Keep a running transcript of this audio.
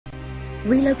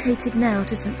Relocated now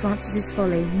to St. Francis's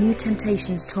Folly, new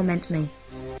temptations torment me.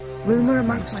 Rumour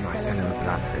amongst my fellow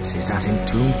brothers is that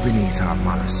entombed beneath our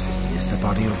monastery is the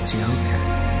body of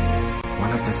Teokan,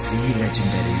 one of the 3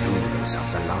 legendary rulers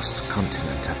of the lost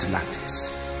continent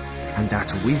Atlantis, and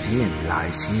that with him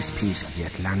lies his piece of the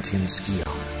Atlantean Scion,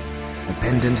 a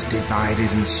pendant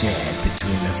divided and shared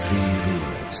between the 3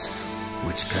 rulers,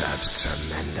 which curbs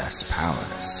tremendous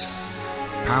powers.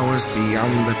 Powers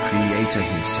beyond the Creator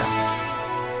himself.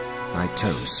 My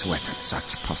toes sweat at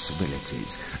such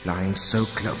possibilities, lying so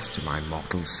close to my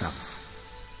mortal self.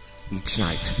 Each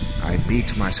night, I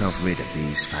beat myself rid of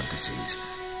these fantasies,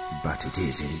 but it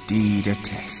is indeed a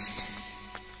test.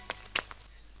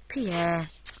 Pierre,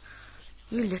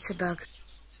 you litterbug.